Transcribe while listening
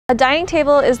A dining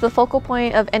table is the focal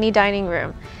point of any dining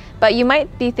room. But you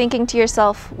might be thinking to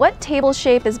yourself, what table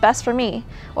shape is best for me?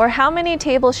 Or how many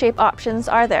table shape options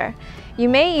are there? You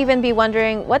may even be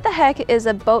wondering, what the heck is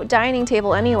a boat dining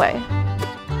table anyway?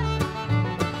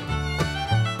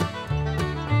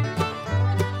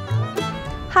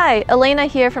 Hi, Elena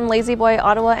here from La-Z-Boy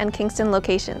Ottawa and Kingston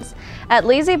locations. At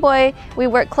La-Z-Boy, we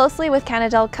work closely with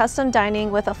Canadel Custom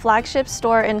Dining with a flagship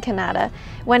store in Canada.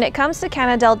 When it comes to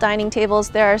Canadel dining tables,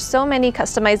 there are so many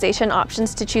customization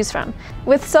options to choose from.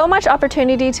 With so much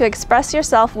opportunity to express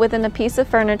yourself within a piece of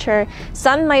furniture,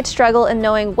 some might struggle in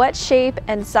knowing what shape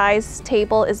and size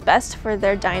table is best for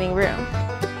their dining room.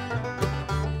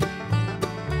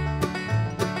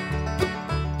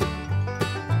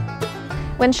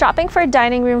 When shopping for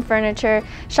dining room furniture,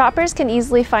 shoppers can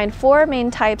easily find 4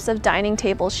 main types of dining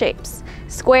table shapes: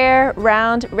 square,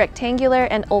 round, rectangular,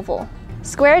 and oval.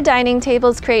 Square dining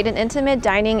tables create an intimate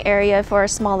dining area for a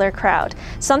smaller crowd,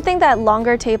 something that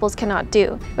longer tables cannot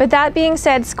do. With that being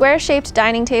said, square-shaped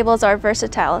dining tables are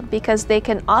versatile because they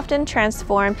can often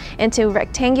transform into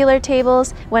rectangular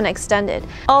tables when extended.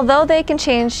 Although they can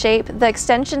change shape, the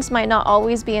extensions might not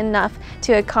always be enough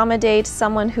to accommodate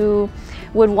someone who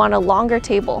would want a longer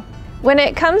table. When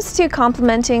it comes to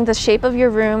complementing the shape of your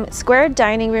room, square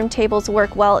dining room tables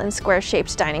work well in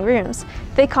square-shaped dining rooms.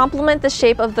 They complement the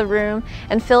shape of the room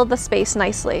and fill the space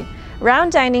nicely.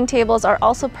 Round dining tables are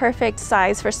also perfect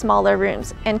size for smaller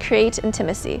rooms and create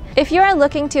intimacy. If you are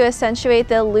looking to accentuate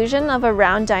the illusion of a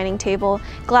round dining table,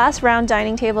 glass round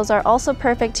dining tables are also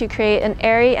perfect to create an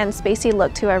airy and spacey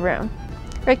look to a room.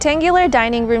 Rectangular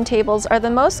dining room tables are the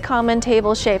most common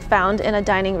table shape found in a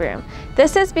dining room.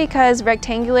 This is because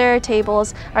rectangular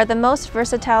tables are the most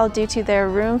versatile due to their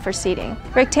room for seating.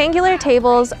 Rectangular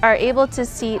tables are able to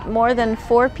seat more than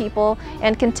 4 people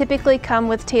and can typically come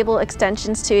with table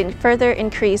extensions to further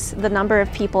increase the number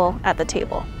of people at the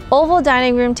table. Oval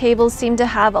dining room tables seem to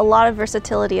have a lot of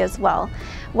versatility as well.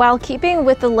 While keeping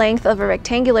with the length of a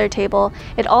rectangular table,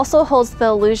 it also holds the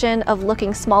illusion of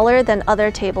looking smaller than other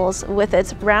tables with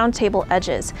its round table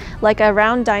edges, like a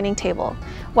round dining table.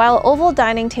 While oval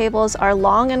dining tables are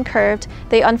long and curved,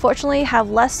 they unfortunately have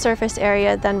less surface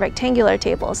area than rectangular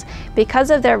tables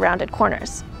because of their rounded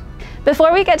corners.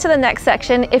 Before we get to the next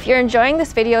section, if you're enjoying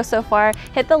this video so far,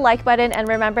 hit the like button and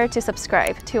remember to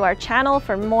subscribe to our channel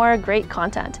for more great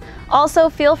content. Also,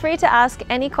 feel free to ask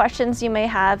any questions you may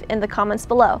have in the comments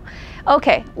below.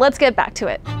 Okay, let's get back to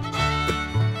it.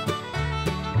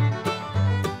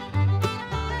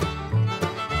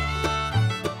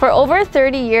 For over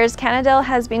 30 years, Canadel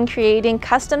has been creating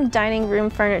custom dining room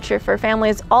furniture for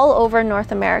families all over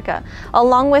North America.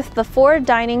 Along with the 4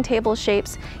 dining table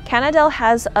shapes, Canadel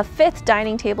has a 5th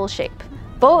dining table shape.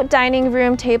 Boat dining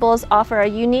room tables offer a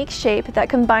unique shape that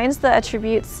combines the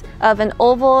attributes of an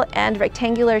oval and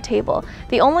rectangular table.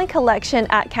 The only collection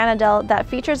at Canadel that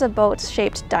features a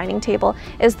boat-shaped dining table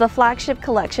is the flagship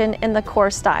collection in the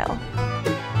core style.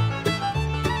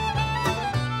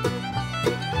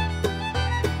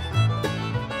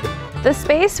 The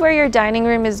space where your dining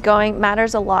room is going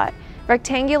matters a lot.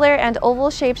 Rectangular and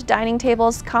oval-shaped dining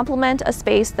tables complement a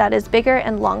space that is bigger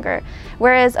and longer,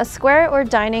 whereas a square or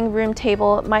dining room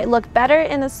table might look better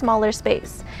in a smaller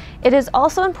space. It is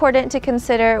also important to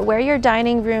consider where your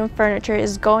dining room furniture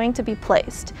is going to be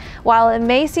placed. While it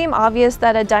may seem obvious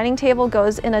that a dining table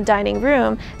goes in a dining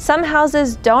room, some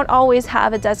houses don't always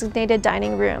have a designated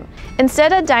dining room.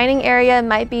 Instead, a dining area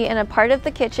might be in a part of the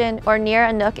kitchen or near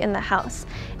a nook in the house.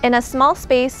 In a small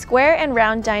space, square and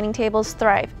round dining tables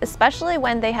thrive, especially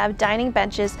when they have dining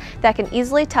benches that can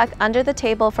easily tuck under the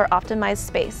table for optimized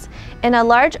space. In a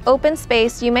large open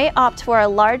space, you may opt for a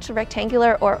large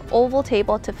rectangular or oval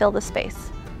table to fill the space.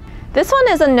 This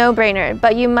one is a no-brainer,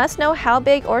 but you must know how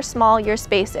big or small your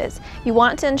space is. You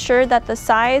want to ensure that the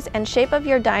size and shape of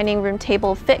your dining room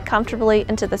table fit comfortably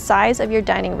into the size of your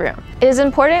dining room. It is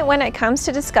important when it comes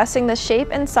to discussing the shape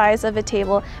and size of a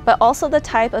table, but also the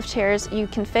type of chairs you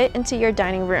can fit into your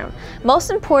dining room. Most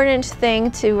important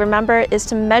thing to remember is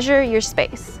to measure your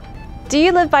space. Do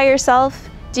you live by yourself?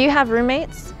 Do you have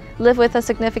roommates? Live with a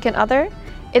significant other?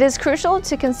 It is crucial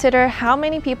to consider how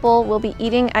many people will be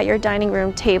eating at your dining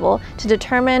room table to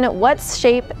determine what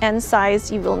shape and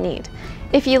size you will need.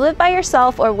 If you live by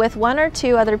yourself or with 1 or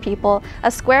 2 other people,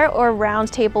 a square or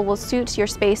round table will suit your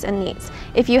space and needs.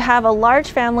 If you have a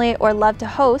large family or love to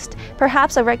host,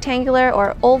 perhaps a rectangular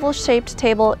or oval-shaped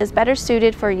table is better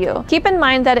suited for you. Keep in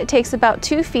mind that it takes about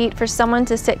 2 feet for someone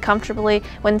to sit comfortably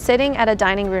when sitting at a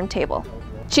dining room table.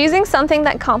 Choosing something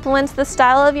that complements the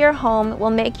style of your home will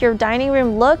make your dining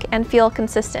room look and feel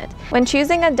consistent. When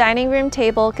choosing a dining room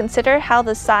table, consider how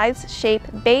the size, shape,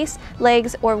 base,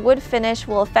 legs, or wood finish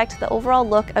will affect the overall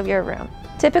look of your room.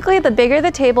 Typically, the bigger the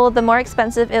table, the more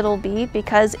expensive it'll be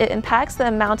because it impacts the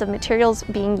amount of materials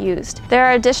being used. There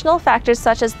are additional factors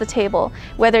such as the table,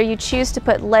 whether you choose to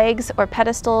put legs or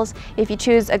pedestals, if you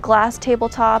choose a glass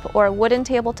tabletop or a wooden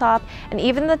tabletop, and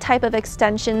even the type of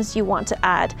extensions you want to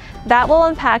add. That will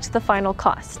impact the final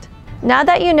cost. Now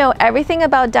that you know everything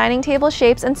about dining table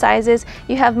shapes and sizes,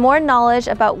 you have more knowledge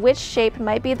about which shape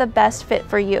might be the best fit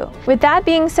for you. With that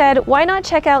being said, why not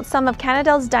check out some of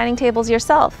Canadel's dining tables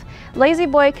yourself?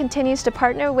 La-Z-Boy continues to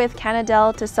partner with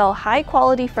Canadel to sell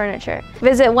high-quality furniture.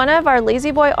 Visit one of our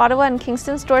La-Z-Boy Ottawa and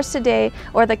Kingston stores today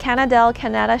or the Canadel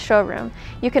Canada showroom.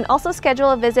 You can also schedule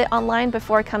a visit online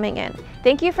before coming in.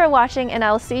 Thank you for watching, and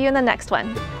I will see you in the next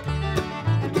one.